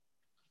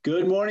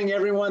Good morning,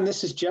 everyone.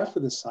 This is Jeff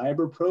with the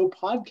Cyber Pro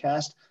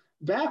podcast,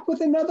 back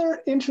with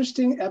another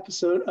interesting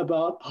episode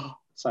about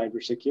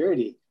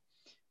cybersecurity.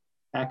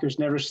 Hackers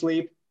never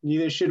sleep,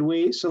 neither should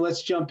we. So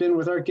let's jump in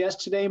with our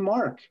guest today,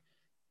 Mark.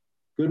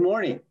 Good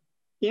morning.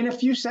 In a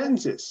few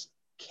sentences,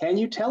 can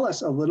you tell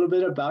us a little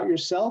bit about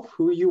yourself,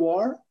 who you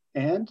are,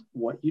 and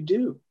what you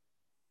do?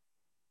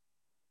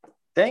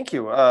 Thank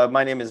you.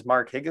 My name is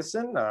Mark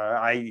Higgason.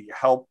 I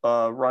help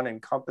run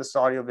Encompass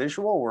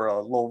Audiovisual. We're a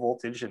low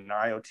voltage and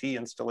IoT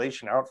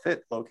installation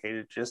outfit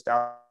located just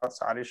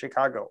outside of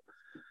Chicago.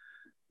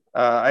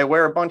 I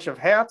wear a bunch of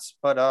hats,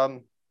 but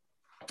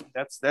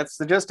that's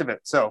the gist of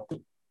it. So,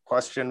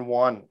 question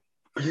one.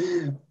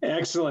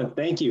 Excellent.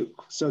 Thank you.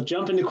 So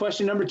jump into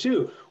question number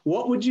two.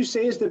 What would you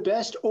say is the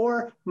best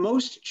or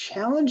most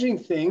challenging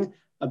thing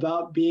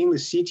about being the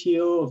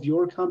CTO of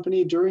your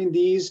company during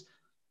these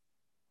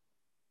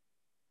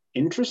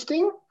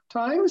interesting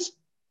times?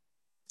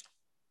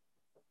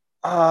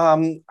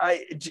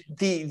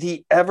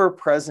 The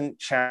ever-present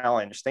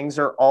challenge. Things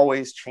are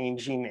always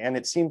changing, and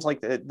it seems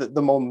like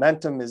the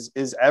momentum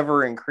is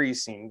ever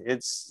increasing.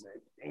 It's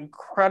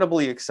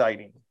incredibly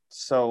exciting.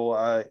 So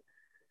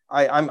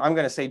I'm going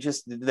to say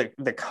just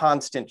the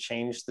constant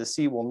change. The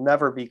sea will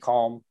never be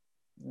calm.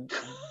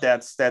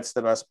 That's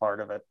the best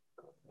part of it.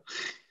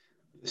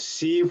 The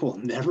sea will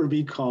never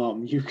be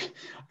calm.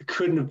 I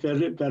couldn't have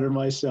said it better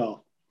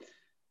myself.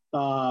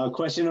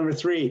 Question number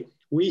three.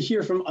 We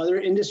hear from other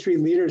industry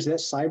leaders that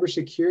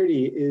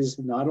cybersecurity is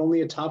not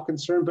only a top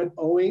concern, but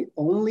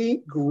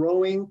only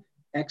growing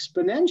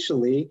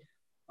exponentially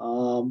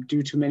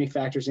due to many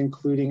factors,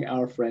 including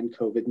our friend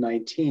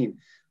COVID-19.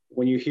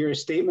 When you hear a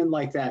statement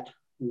like that,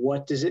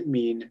 what does it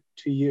mean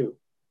to you?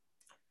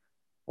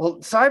 Well,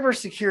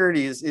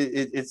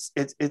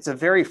 cybersecurity it's a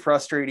very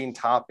frustrating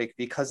topic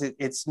because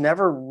it's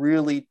never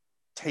really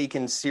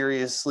taken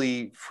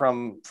seriously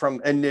from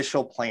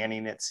initial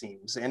planning, it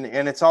seems, and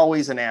it's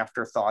always an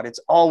afterthought.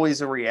 It's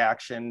always a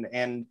reaction,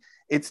 and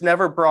it's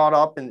never brought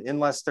up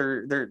unless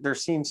there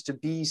seems to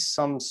be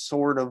some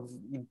sort of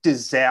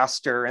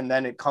disaster, and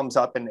then it comes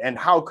up, and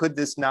how could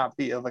this not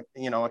be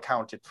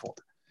accounted for?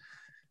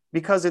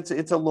 Because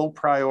it's a low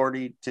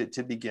priority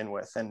to begin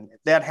with, and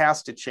that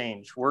has to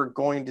change. We're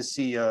going to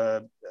see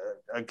a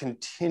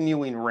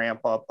continuing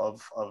ramp up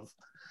of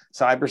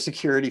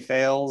cybersecurity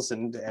fails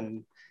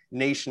and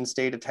nation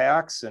state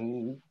attacks,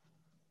 and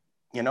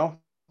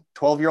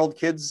 12-year-old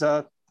kids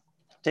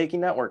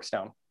taking networks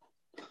down.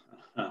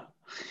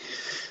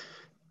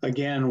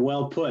 Again,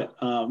 well put.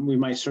 We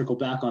might circle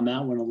back on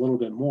that one a little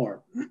bit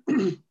more.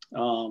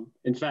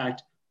 In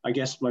fact, I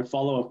guess my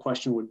follow-up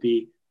question would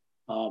be,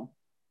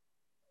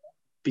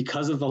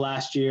 because of the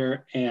last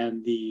year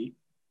and the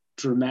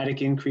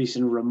dramatic increase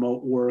in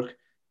remote work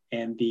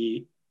and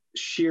the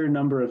sheer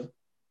number of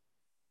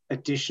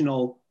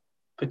additional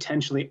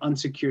potentially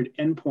unsecured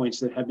endpoints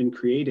that have been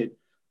created,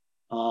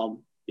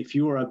 if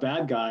you were a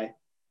bad guy,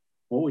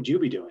 what would you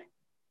be doing?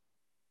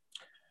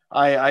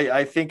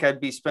 I think I'd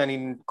be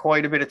spending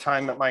quite a bit of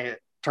time at my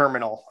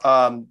terminal.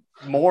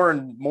 More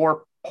and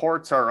more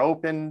ports are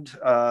opened,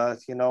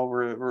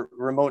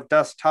 remote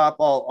desktop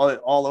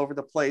all over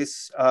the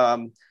place.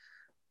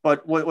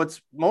 But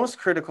what's most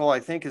critical, I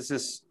think, is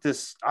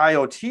this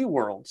IoT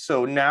world.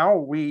 So now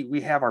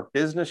we have our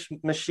business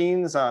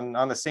machines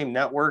on the same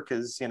network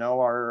as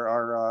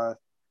our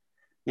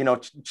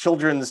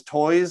children's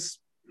toys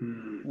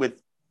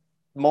with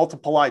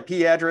multiple IP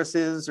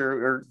addresses,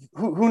 or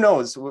who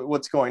knows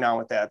what's going on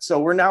with that. So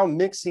we're now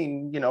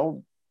mixing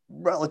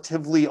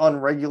relatively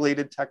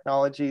unregulated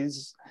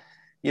technologies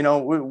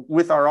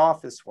with our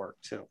office work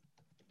too.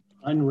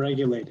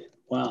 Unregulated.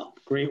 Wow,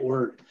 great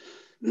word.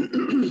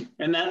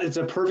 And that is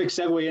a perfect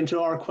segue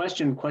into our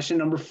question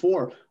number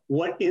four.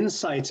 What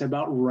insights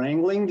about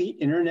wrangling the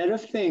Internet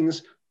of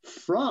Things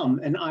from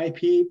an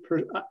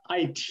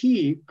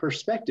IT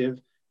perspective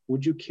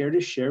would you care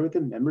to share with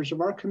the members of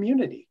our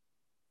community?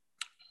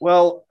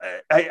 Well,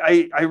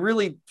 I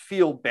really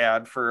feel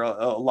bad for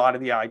a lot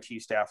of the IT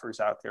staffers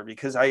out there,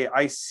 because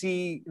I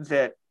see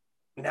that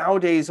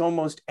nowadays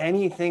almost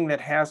anything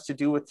that has to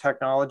do with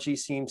technology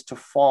seems to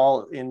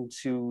fall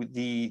into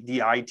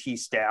the IT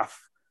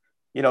staff,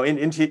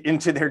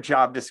 into their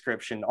job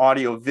description.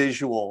 Audio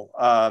visual,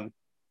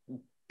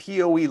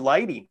 PoE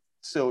lighting.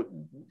 So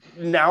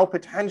now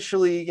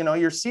potentially,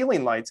 your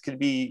ceiling lights could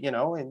be,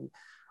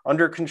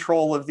 under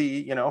control of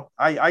the,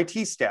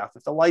 IT staff.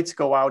 If the lights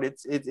go out,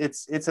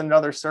 it's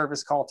another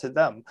service call to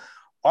them.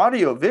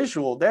 Audio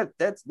visual,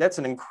 that's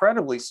an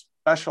incredibly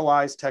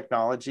specialized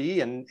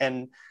technology, and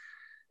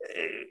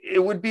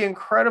it would be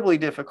incredibly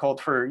difficult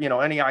for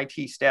any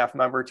IT staff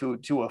member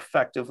to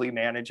effectively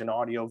manage an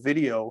audio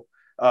video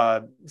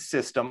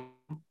system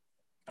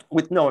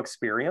with no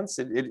experience.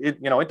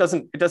 It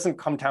doesn't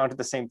come down to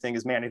the same thing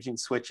as managing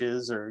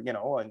switches or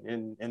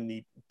in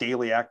the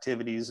daily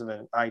activities of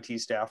an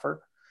IT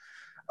staffer.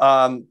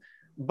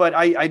 But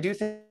I do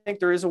think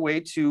there is a way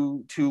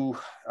to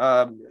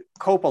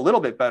cope a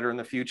little bit better in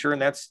the future,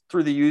 and that's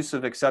through the use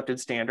of accepted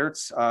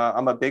standards.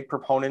 I'm a big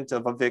proponent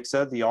of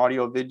AVIXA, the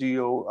Audio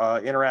Video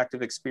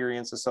Interactive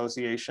Experience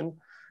Association,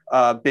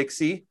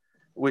 BICSI,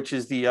 which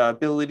is the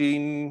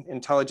Building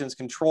Intelligence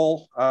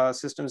Control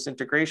Systems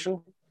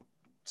Integration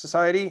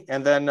Society,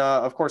 and then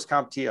of course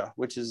CompTIA,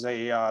 which is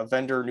a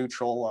vendor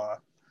neutral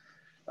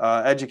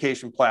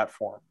education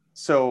platform.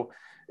 So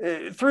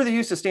through the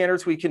use of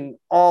standards, we can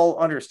all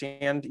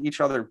understand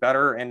each other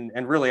better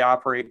and really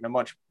operate in a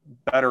much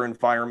better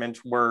environment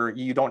where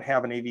you don't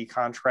have an AV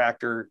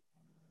contractor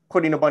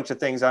putting a bunch of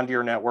things onto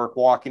your network,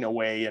 walking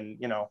away, and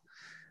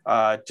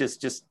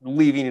just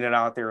leaving it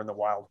out there in the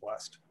Wild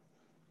West.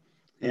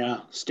 Yeah,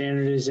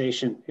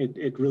 standardization.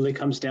 It really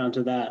comes down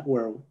to that,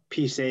 where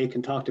piece A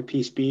can talk to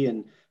piece B,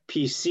 and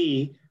piece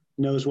C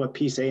knows what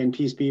piece A and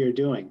piece B are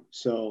doing.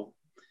 So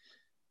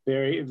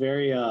very,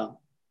 very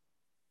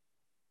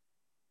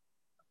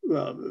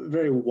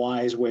very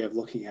wise way of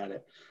looking at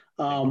it.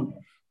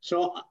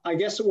 So I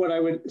guess what I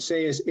would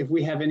say is, if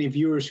we have any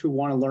viewers who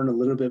want to learn a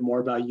little bit more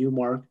about you,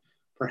 Mark,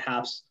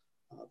 perhaps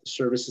the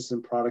services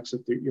and products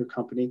of your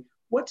company,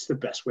 what's the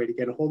best way to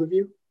get a hold of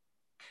you?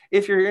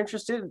 If you're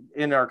interested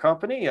in our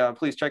company,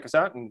 please check us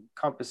out at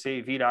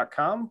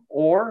encompassav.com,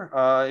 or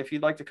if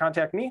you'd like to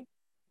contact me,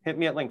 hit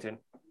me at LinkedIn.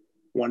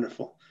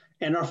 Wonderful.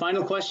 And our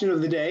final question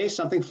of the day,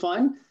 something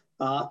fun.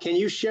 Can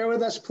you share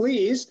with us,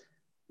 please,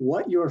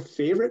 what your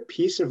favorite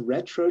piece of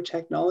retro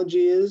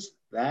technology is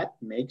that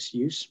makes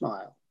you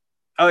smile?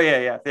 Oh,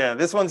 yeah.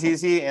 This one's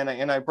easy,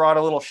 and I brought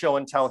a little show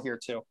and tell here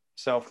too.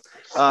 So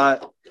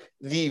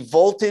the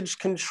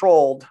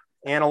voltage-controlled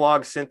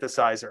analog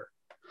synthesizer.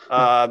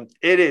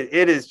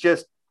 It is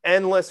just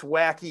endless,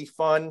 wacky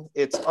fun.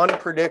 It's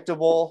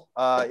unpredictable.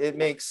 It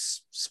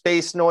makes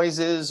space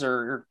noises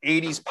or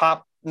 80s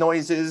pop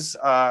noises.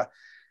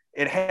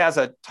 It has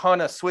a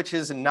ton of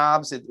switches and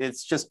knobs.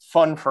 It's just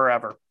fun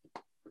forever.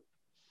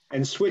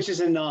 And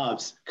switches and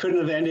knobs couldn't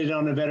have ended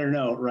on a better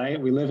note, right?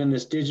 We live in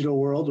this digital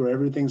world where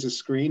everything's a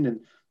screen and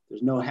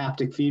there's no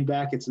haptic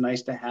feedback. It's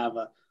nice to have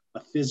a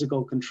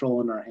physical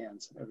control in our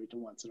hands every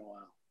once in a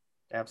while.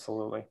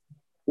 Absolutely.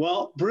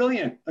 Well,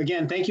 brilliant.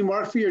 Again, thank you,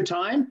 Mark, for your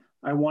time.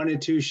 I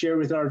wanted to share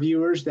with our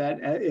viewers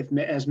that,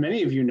 as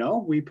many of you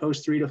know, we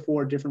post 3 to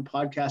 4 different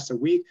podcasts a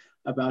week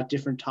about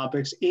different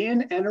topics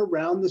in and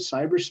around the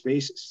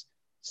cyberspace,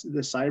 the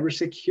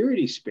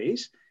cybersecurity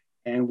space,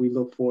 and we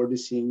look forward to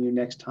seeing you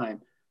next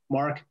time.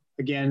 Mark,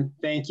 again,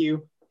 thank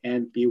you,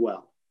 and be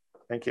well.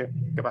 Thank you.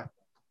 Goodbye.